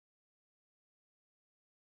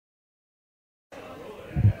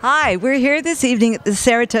Hi, we're here this evening at the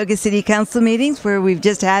Saratoga City Council meetings where we've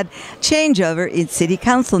just had changeover in City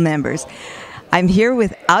Council members. I'm here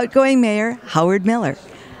with outgoing Mayor Howard Miller.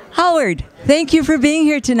 Howard, thank you for being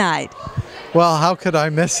here tonight. Well, how could I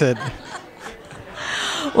miss it?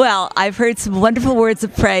 Well, I've heard some wonderful words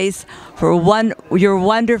of praise for your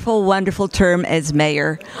wonderful, wonderful term as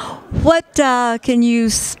mayor. What can you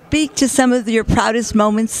speak to some of your proudest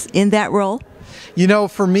moments in that role? You know,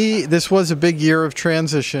 for me, this was a big year of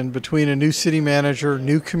transition between a new city manager,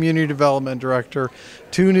 new community development director,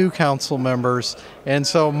 2 new council members. And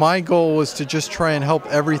so my goal was to just try and help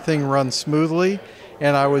everything run smoothly.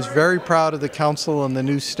 And I was very proud of the council and the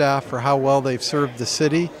new staff for how well they've served the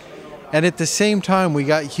city. And at the same time, we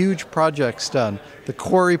got huge projects done. The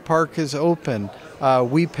Quarry Park is open.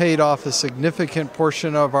 We paid off a significant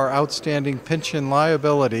portion of our outstanding pension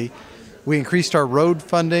liability. We increased our road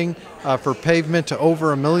funding for pavement to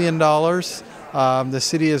over $1 million. The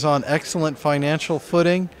city is on excellent financial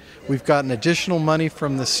footing. We've gotten additional money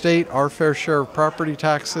from the state, our fair share of property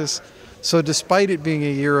taxes. So despite it being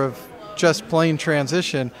a year of just plain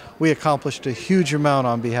transition, we accomplished a huge amount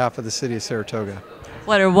on behalf of the city of Saratoga.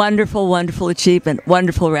 What a wonderful, wonderful achievement,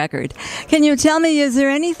 wonderful record. Can you tell me, is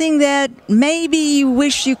there anything that maybe you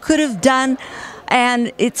wish you could have done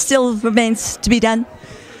and it still remains to be done?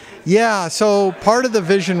 Yeah, so part of the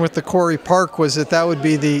vision with the Quarry Park was that would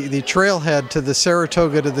be the trailhead to the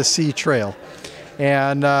Saratoga to the Sea Trail.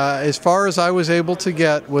 And as far as I was able to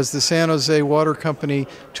get was the San Jose Water Company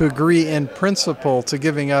to agree in principle to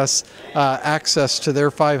giving us access to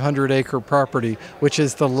their 500-acre property, which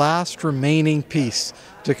is the last remaining piece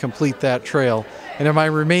to complete that trail. And in my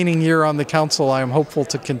remaining year on the council, I am hopeful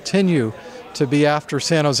to continue to be after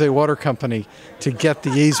San Jose Water Company to get the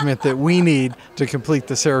easement that we need to complete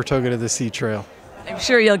the Saratoga to the Sea Trail. I'm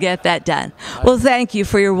sure you'll get that done. Well, thank you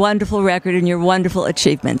for your wonderful record and your wonderful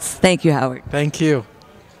achievements. Thank you, Howard. Thank you.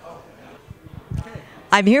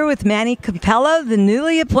 I'm here with Manny Capella, the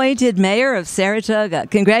newly appointed mayor of Saratoga.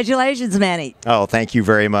 Congratulations, Manny. Oh, thank you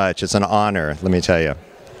very much. It's an honor, let me tell you.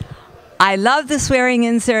 I love the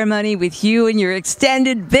swearing-in ceremony with you and your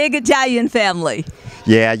extended big Italian family.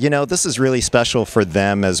 Yeah, you know, this is really special for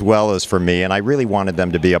them as well as for me, and I really wanted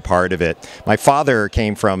them to be a part of it. My father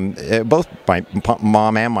came from, both my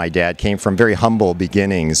mom and my dad came from very humble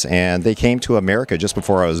beginnings, and they came to America just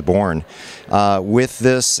before I was born with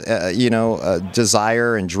this,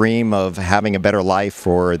 desire and dream of having a better life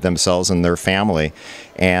for themselves and their family.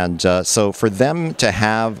 And so for them to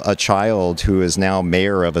have a child who is now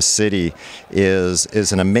mayor of a city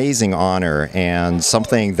is an amazing honor, and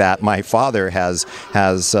something that my father has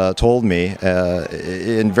told me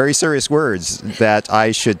in very serious words that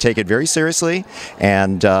I should take it very seriously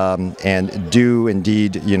and do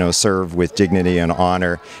indeed, serve with dignity and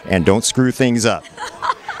honor, and don't screw things up.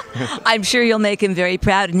 I'm sure you'll make him very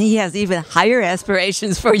proud, and he has even higher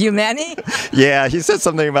aspirations for you, Manny. Yeah, he said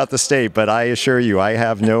something about the state, but I assure you, I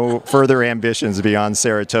have no further ambitions beyond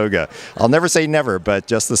Saratoga. I'll never say never, but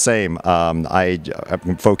just the same, I'm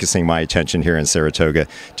focusing my attention here in Saratoga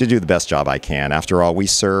to do the best job I can. After all, we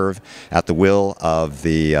serve at the will of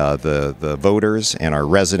the voters and our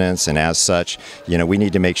residents, and as such, we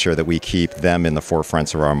need to make sure that we keep them in the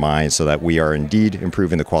forefronts of our minds so that we are indeed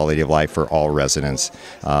improving the quality of life for all residents.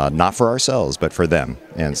 Not for ourselves, but for them.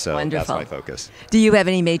 And so Wonderful. That's my focus. Do you have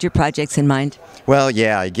any major projects in mind? Well,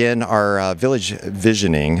 yeah, again, our village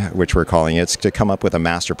visioning, which we're calling it, is to come up with a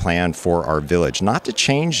master plan for our village. Not to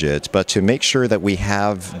change it, but to make sure that we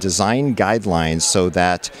have design guidelines so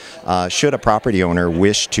that should a property owner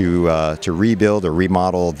wish to rebuild or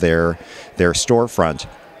remodel their storefront,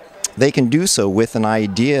 they can do so with an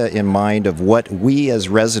idea in mind of what we as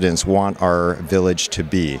residents want our village to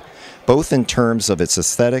be, both in terms of its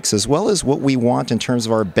aesthetics as well as what we want in terms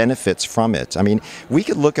of our benefits from it. I mean, we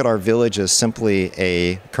could look at our village as simply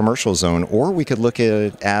a commercial zone, or we could look at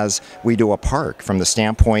it as we do a park from the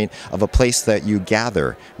standpoint of a place that you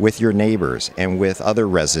gather with your neighbors and with other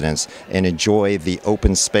residents and enjoy the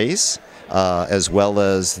open space, as well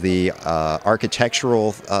as the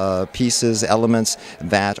architectural pieces, elements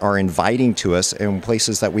that are inviting to us, and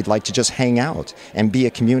places that we'd like to just hang out and be a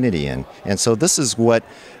community in. And so this is what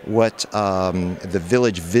the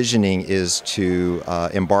village visioning is to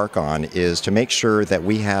embark on, is to make sure that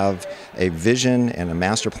we have a vision and a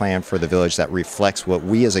master plan for the village that reflects what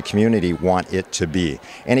we as a community want it to be.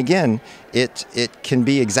 And again, it can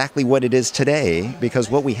be exactly what it is today, because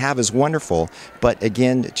what we have is wonderful, but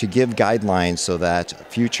again, to give guidelines so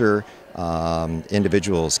that future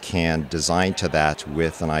individuals can design to that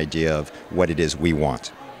with an idea of what it is we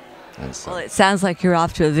want. And so, Well, it sounds like you're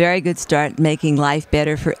off to a very good start, making life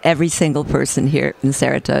better for every single person here in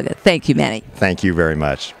Saratoga. Thank you, Manny. thank you very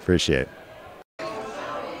much. Appreciate it.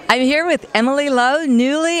 I'm here with Emily Lowe,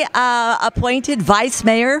 newly appointed Vice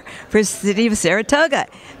Mayor for the City of Saratoga.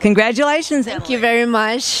 Congratulations, Thank you very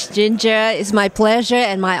much, Ginger. It's my pleasure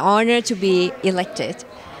and my honor to be elected.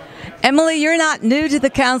 Emily, you're not new to the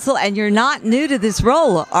council and you're not new to this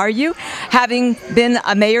role, are you? Having been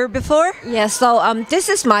a mayor before? Yeah, so this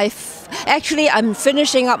is actually I'm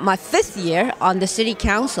finishing up my 5th year on the city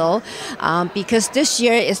council because this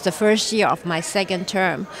year is the first year of my 2nd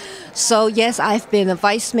term. So yes, I've been a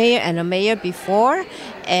vice mayor and a mayor before,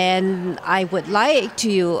 and I would like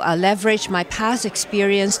to leverage my past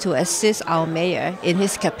experience to assist our mayor in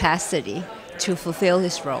his capacity to fulfill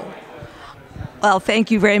his role. Well, thank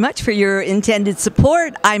you very much for your intended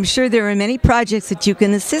support. I'm sure there are many projects that you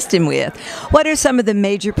can assist him with. What are some of the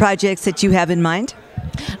major projects that you have in mind?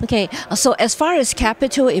 Okay, so as far as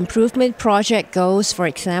capital improvement project goes, for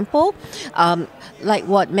example, like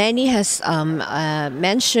what Manny has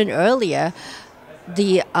mentioned earlier,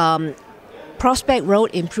 the Prospect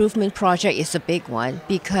Road Improvement Project is a big one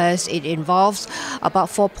because it involves about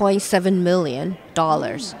 $4.7 million.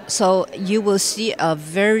 So you will see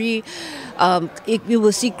you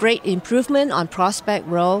will see great improvement on Prospect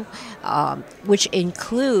Road, which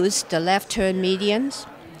includes the left turn medians,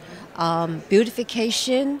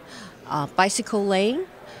 beautification, bicycle lane,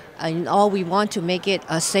 and all. We want to make it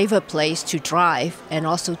a safer place to drive and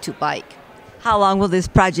also to bike. How long will this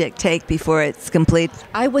project take before it's complete?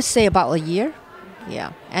 I would say about a year,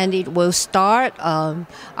 yeah. And it will start,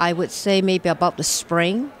 I would say maybe about the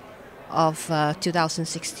spring of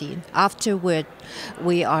 2016. After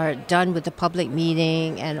we are done with the public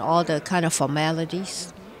meeting and all the kind of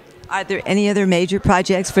formalities. Are there any other major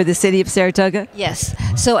projects for the City of Saratoga? Yes.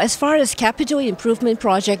 So as far as capital improvement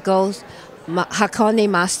project goes, Hakone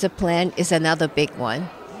Master Plan is another big one.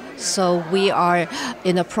 So we are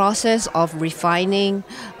in the process of refining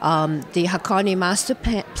the Hakone Master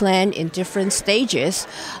Plan in different stages,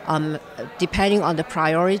 depending on the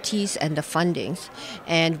priorities and the fundings.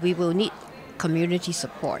 And we will need community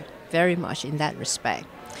support very much in that respect.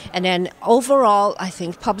 And then overall, I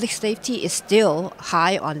think public safety is still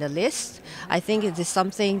high on the list. I think it is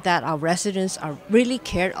something that our residents are really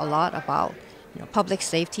cared a lot about. Public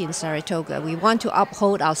safety in Saratoga. We want to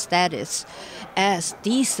uphold our status as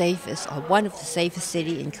the safest or one of the safest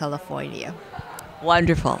cities in California.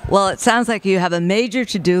 Wonderful. Well, it sounds like you have a major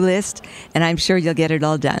to-do list, and I'm sure you'll get it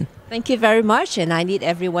all done. Thank you very much, and I need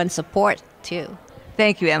everyone's support too.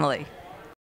 Thank you, Emily.